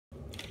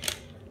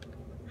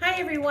Hi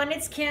everyone,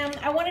 it's Kim.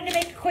 I wanted to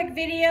make a quick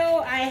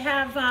video. I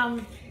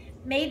have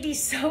made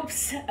these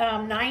soaps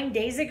 9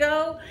 days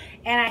ago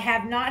and I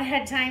have not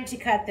had time to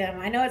cut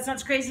them. I know it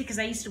sounds crazy because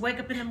I used to wake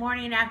up in the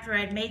morning after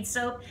I'd made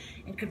soap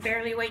and could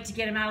barely wait to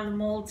get them out of the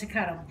mold to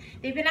cut them.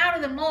 They've been out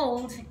of the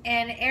mold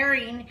and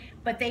airing,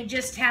 but they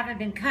just haven't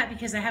been cut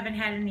because I haven't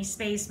had any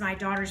space. My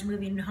daughter's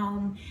moving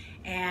home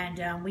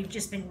and we've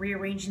just been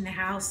rearranging the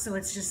house, so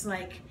it's just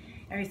like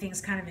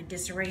everything's kind of in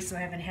disarray, so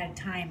I haven't had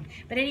time.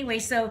 But anyway,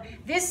 so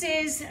this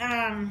is,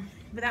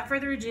 without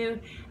further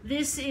ado,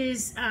 this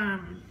is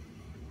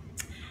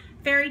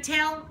Fairy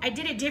Tale. I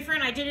did it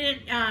different. I did it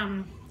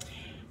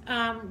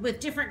with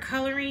different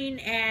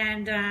coloring,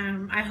 and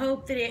I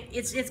hope that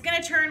it's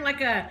gonna turn like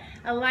a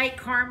light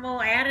caramel.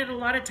 I added a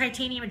lot of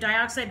titanium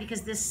dioxide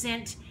because this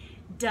scent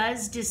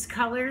does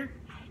discolor,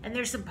 and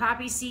there's some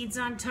poppy seeds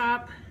on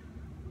top.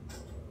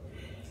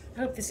 I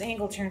hope this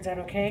angle turns out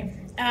okay.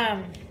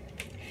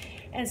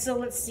 And so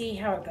let's see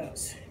how it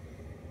goes.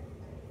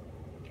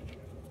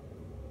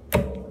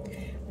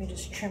 Let me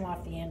just trim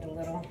off the end a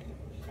little.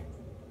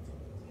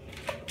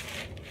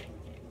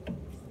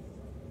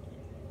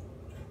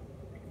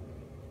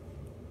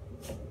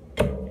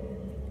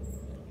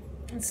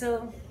 And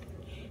so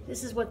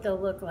this is what they'll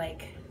look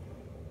like.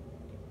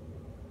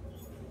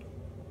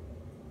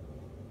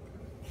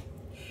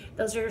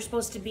 Those are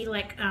supposed to be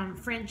like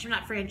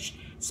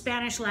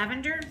Spanish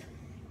lavender.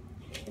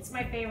 It's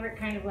my favorite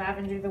kind of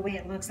lavender, the way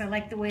it looks. I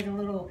like the way the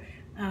little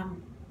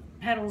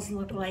petals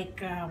look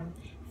like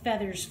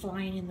feathers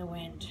flying in the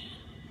wind.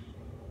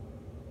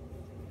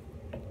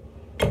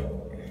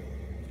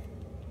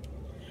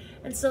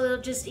 And so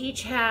they'll just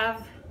each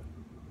have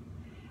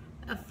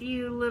a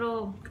few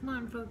little, come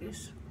on,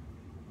 focus.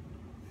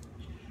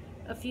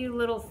 A few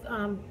little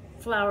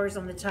flowers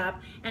on the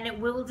top, and it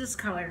will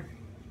discolor.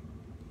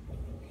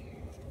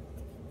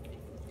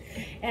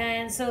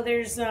 And so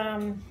there's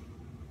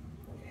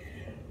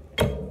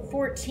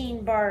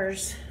 14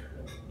 bars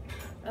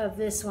of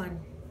this one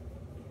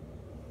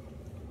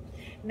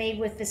made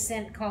with the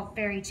scent called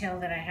Fairy Tale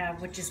that I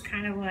have, which is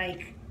kind of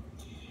like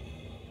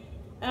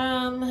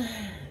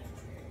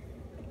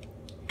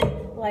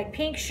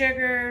pink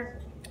sugar,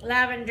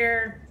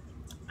 lavender,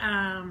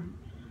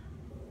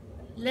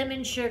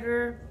 lemon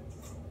sugar.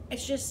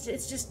 It's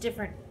just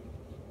different.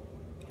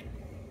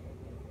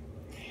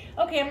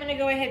 Okay, I'm gonna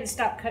go ahead and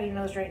stop cutting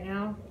those right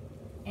now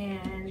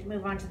and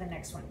move on to the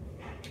next one.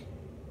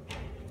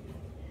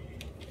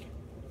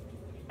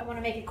 I want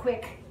to make it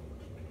quick.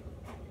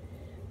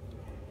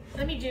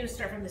 Let me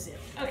start from this end.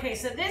 Okay,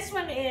 so this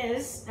one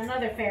is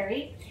another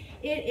fairy.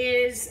 It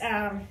is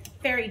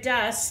fairy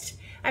dust.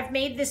 I've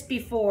made this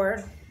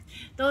before.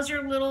 Those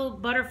are little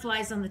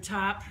butterflies on the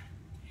top.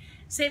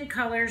 Same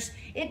colors.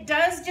 It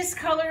does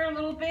discolor a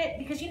little bit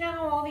because you know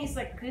how all these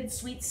like good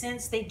sweet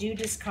scents, they do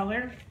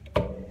discolor.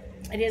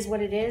 It is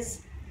what it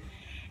is.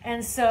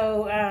 And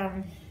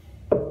so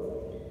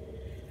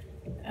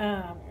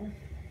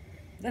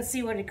let's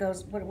see what it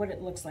goes, what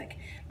it looks like.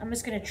 I'm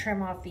just going to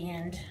trim off the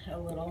end a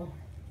little.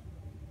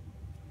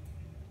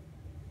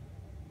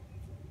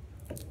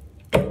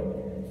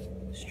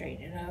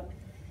 Straighten it up.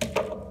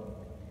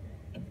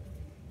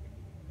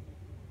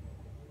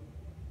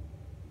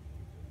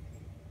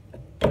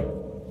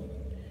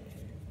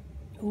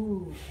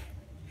 Ooh.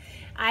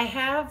 I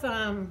have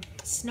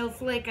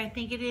snowflake, I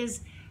think it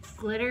is,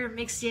 glitter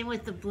mixed in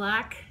with the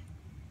black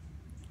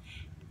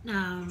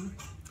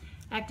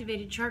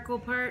activated charcoal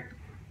part.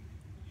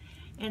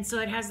 And so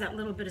it has that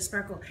little bit of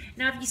sparkle.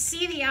 Now, if you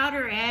see the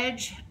outer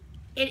edge,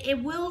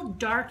 it will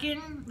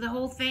darken the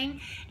whole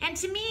thing. And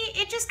to me,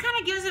 it just kind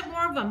of gives it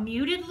more of a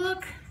muted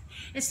look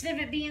instead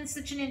of it being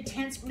such an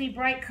intensely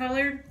bright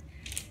color.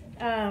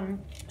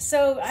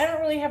 So I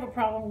don't really have a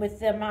problem with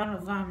the amount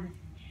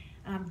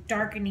of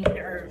darkening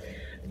or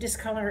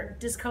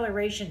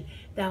discoloration.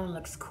 That one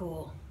looks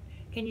cool.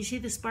 Can you see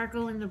the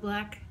sparkle in the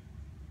black?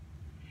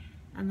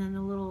 And then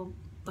the little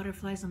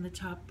butterflies on the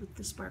top with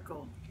the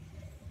sparkle.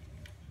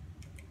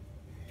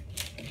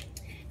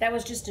 That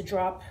was just a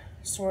drop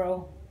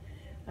swirl.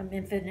 I'm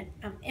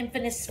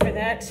infamous for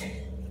that.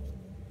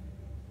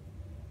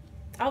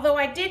 Although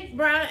I did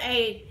run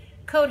a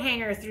coat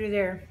hanger through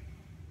there.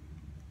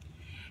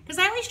 Because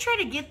I always try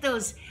to get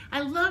those.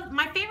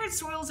 My favorite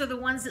swirls are the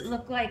ones that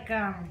look like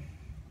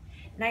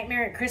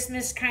Nightmare at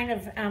Christmas kind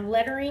of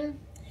lettering.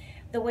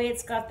 The way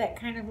it's got that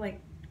kind of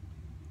like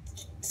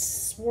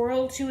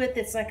swirl to it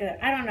that's like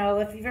I don't know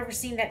if you've ever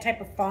seen that type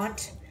of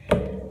font.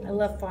 I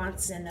love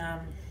fonts, and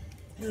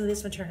ooh,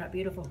 this one turned out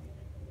beautiful.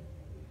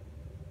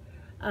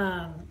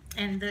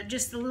 And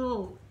just the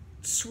little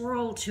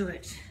swirl to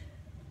it.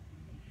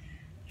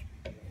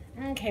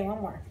 Okay,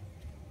 one more.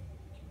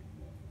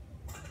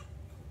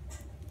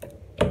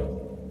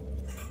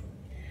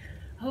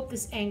 I hope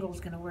this angle is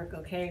going to work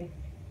okay.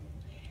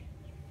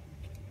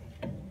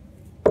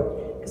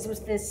 Because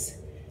with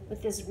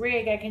this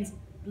rig, I can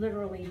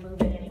literally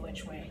move it any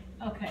which way.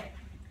 Okay.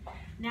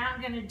 Now I'm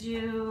going to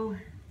do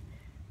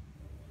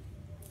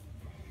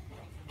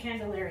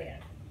Candelaria.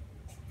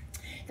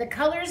 The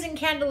colors in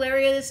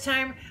Candelaria this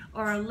time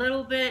are a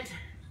little bit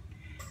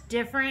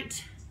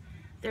different.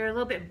 They're a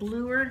little bit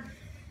bluer.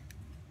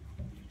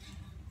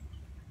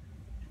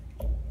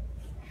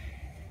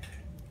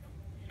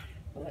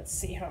 But let's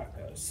see how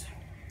it goes.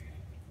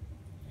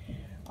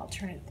 I'll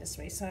turn it this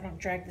way so I don't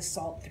drag the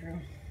salt through.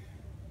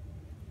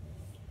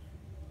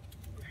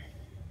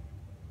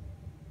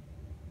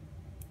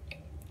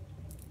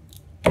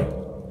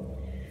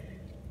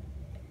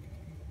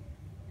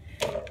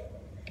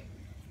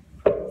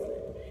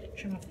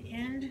 Trim off the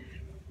end.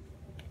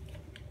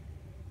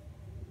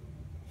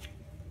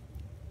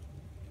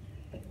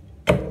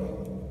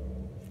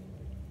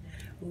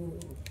 Ooh.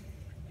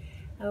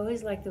 I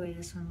always like the way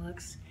this one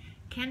looks.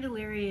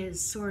 Candelaria is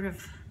sort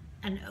of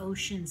an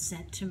ocean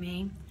scent to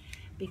me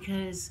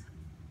because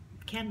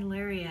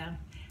Candelaria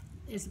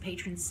is the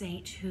patron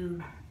saint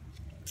who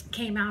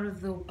came out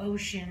of the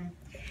ocean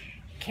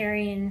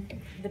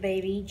carrying the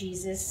baby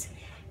Jesus,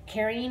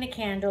 carrying a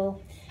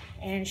candle,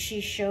 and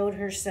she showed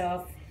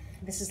herself.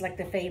 This is like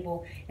the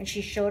fable, and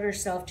she showed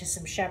herself to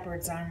some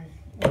shepherds on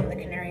one of the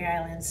Canary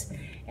Islands,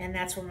 and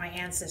that's where my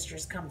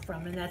ancestors come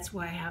from, and that's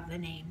why I have the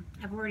name.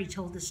 I've already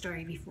told this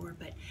story before,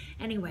 but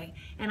anyway,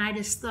 and I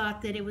just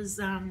thought that it was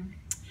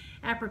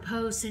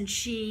apropos, since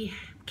she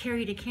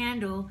carried a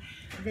candle,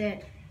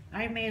 that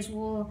I may as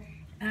well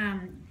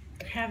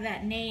have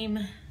that name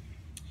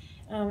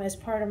as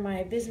part of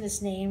my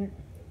business name,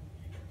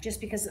 just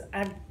because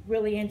I'm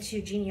really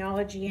into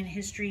genealogy and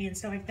history and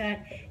stuff like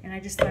that, and I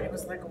just thought it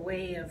was like a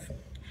way of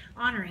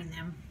honoring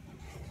them.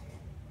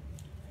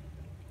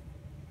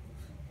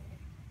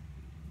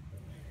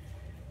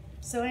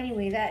 So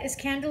anyway, that is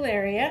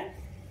Candelaria.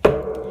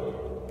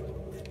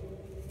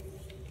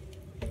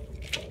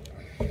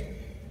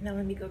 Now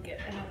let me go get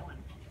another one.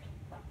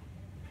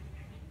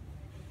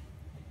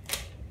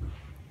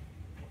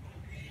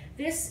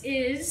 This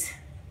is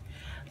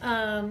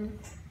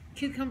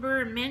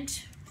cucumber and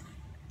mint.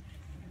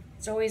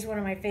 It's always one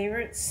of my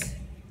favorites.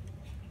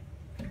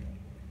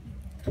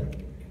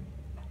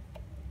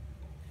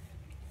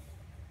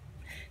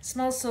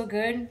 Smells so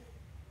good.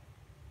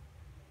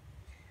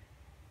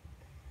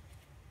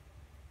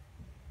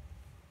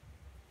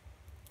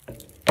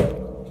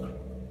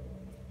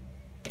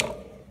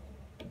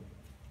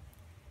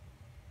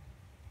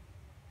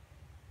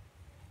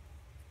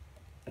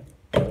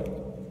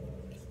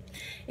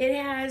 It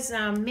has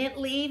mint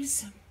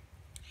leaves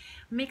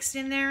mixed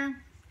in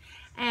there,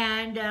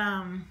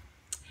 and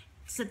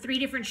so 3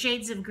 different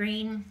shades of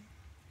green,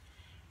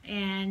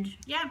 and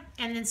yeah,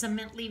 and then some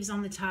mint leaves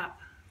on the top.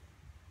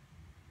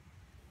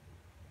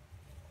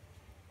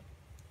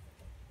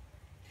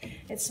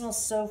 It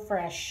smells so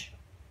fresh.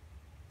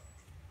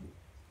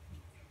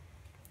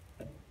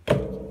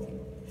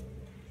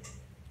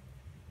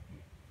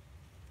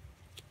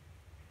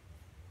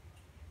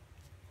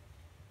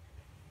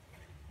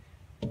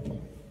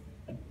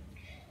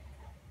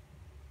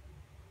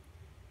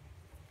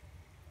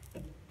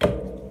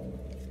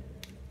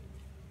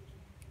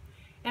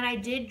 And I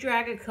did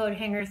drag a coat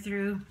hanger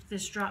through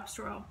this drop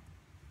swirl.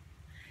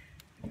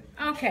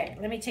 Okay,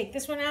 let me take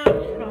this one out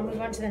and I'll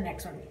move on to the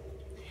next one.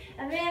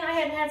 And then I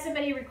had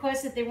somebody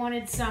request that they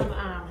wanted some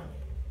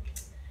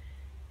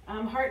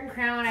heart and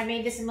crown. I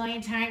made this a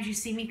million times. You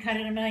see me cut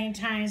it a million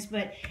times,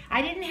 but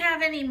I didn't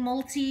have any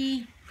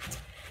multani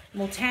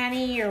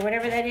or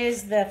whatever that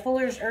is, the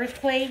Fuller's Earth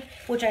clay,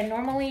 which I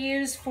normally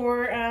use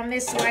for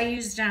this. So I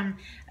used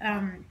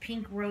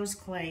pink rose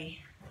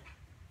clay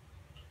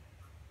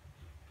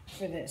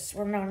for this.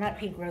 Or no, not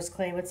pink rose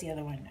clay. What's the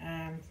other one?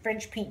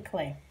 French pink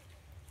clay.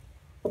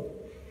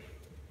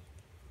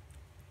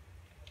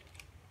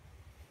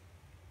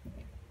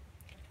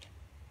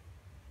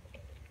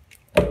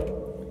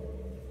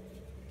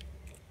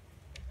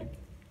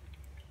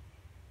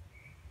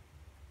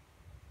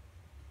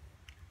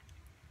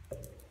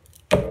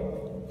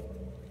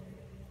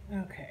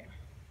 Okay.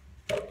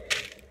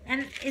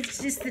 And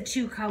it's just the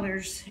 2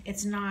 colors.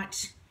 It's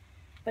not,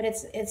 but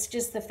it's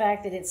just the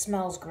fact that it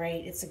smells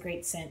great. It's a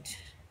great scent.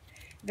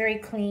 Very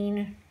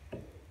clean.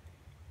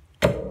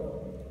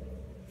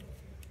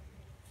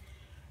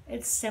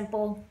 It's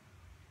simple.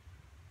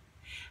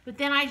 But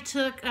then I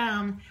took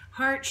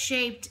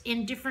heart-shaped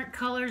in different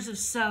colors of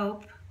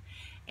soap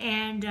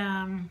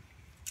and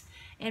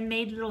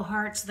made little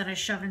hearts that I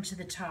shove into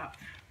the top.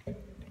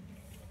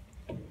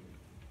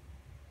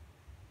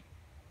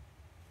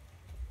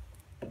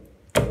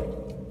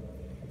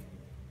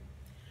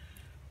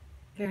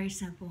 Very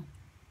simple.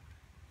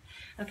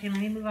 Okay, let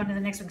me move on to the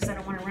next one because I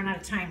don't want to run out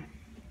of time.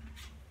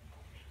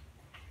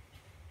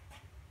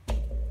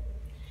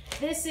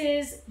 This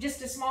is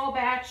just a small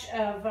batch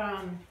of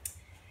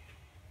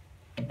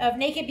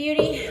Naked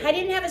Beauty. I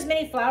didn't have as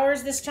many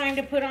flowers this time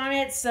to put on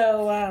it,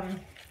 so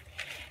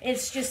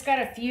it's just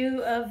got a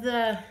few of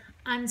the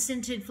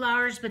unscented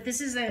flowers, but this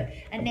is a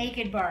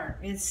naked bar.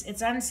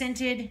 It's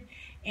unscented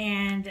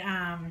and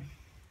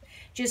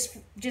just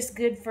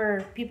good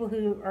for people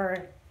who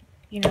are,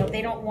 you know,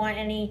 they don't want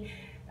any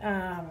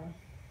kind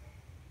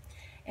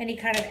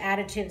of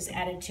additives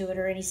added to it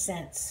or any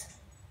scents.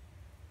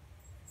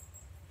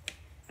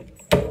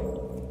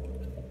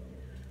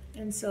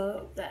 And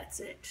so that's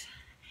it.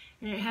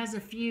 And it has a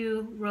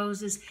few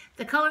roses.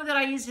 The color that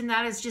I used in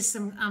that is just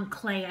some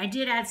clay. I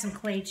did add some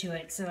clay to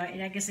it, so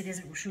I guess it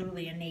isn't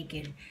truly a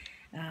naked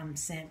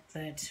scent,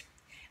 but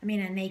I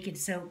mean a naked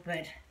soap,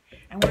 but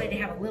I wanted to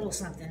have a little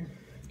something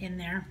in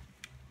there.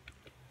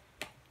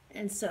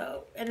 And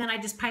so, and then I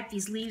just piped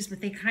these leaves, but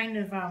they kind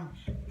of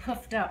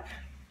puffed up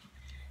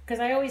because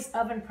I always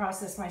oven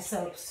process my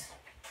soaps.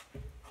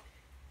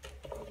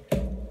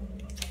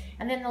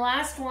 And then the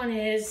last one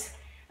is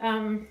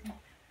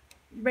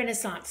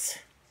Renaissance,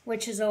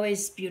 which is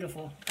always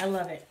beautiful. I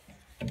love it.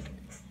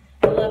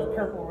 I love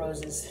purple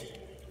roses.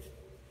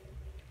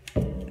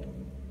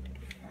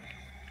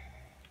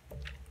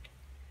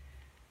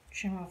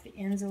 Trim off the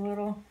ends a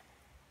little.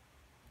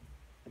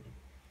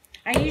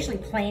 I usually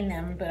plane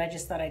them, but I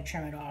just thought I'd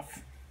trim it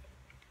off.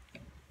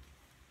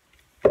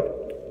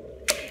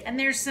 And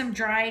there's some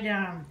dried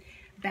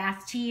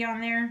bath tea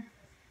on there.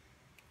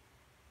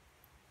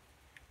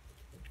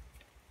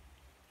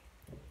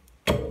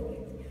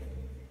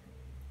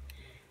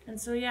 And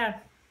so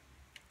yeah,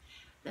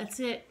 that's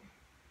it.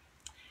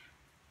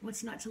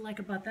 What's not to like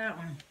about that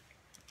one?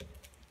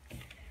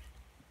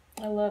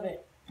 I love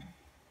it.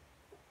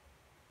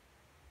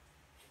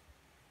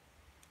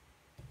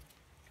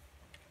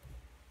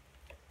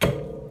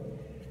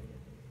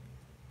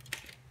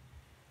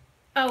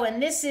 Oh,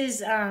 and this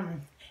is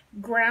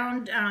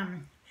ground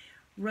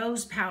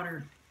rose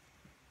powder.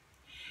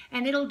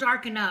 And it'll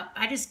darken up.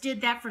 I just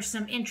did that for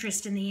some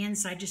interest in the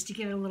inside, just to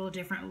give it a little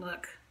different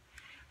look.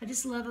 I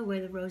just love the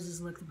way the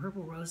roses look, the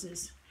purple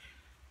roses.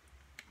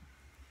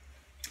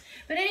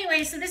 But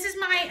anyway, so this is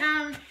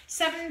my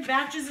 7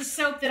 batches of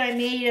soap that I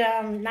made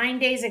 9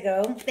 days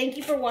ago. Thank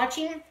you for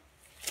watching,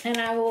 and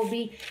I will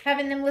be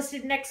having them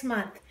listed next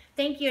month.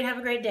 Thank you, and have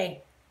a great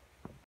day.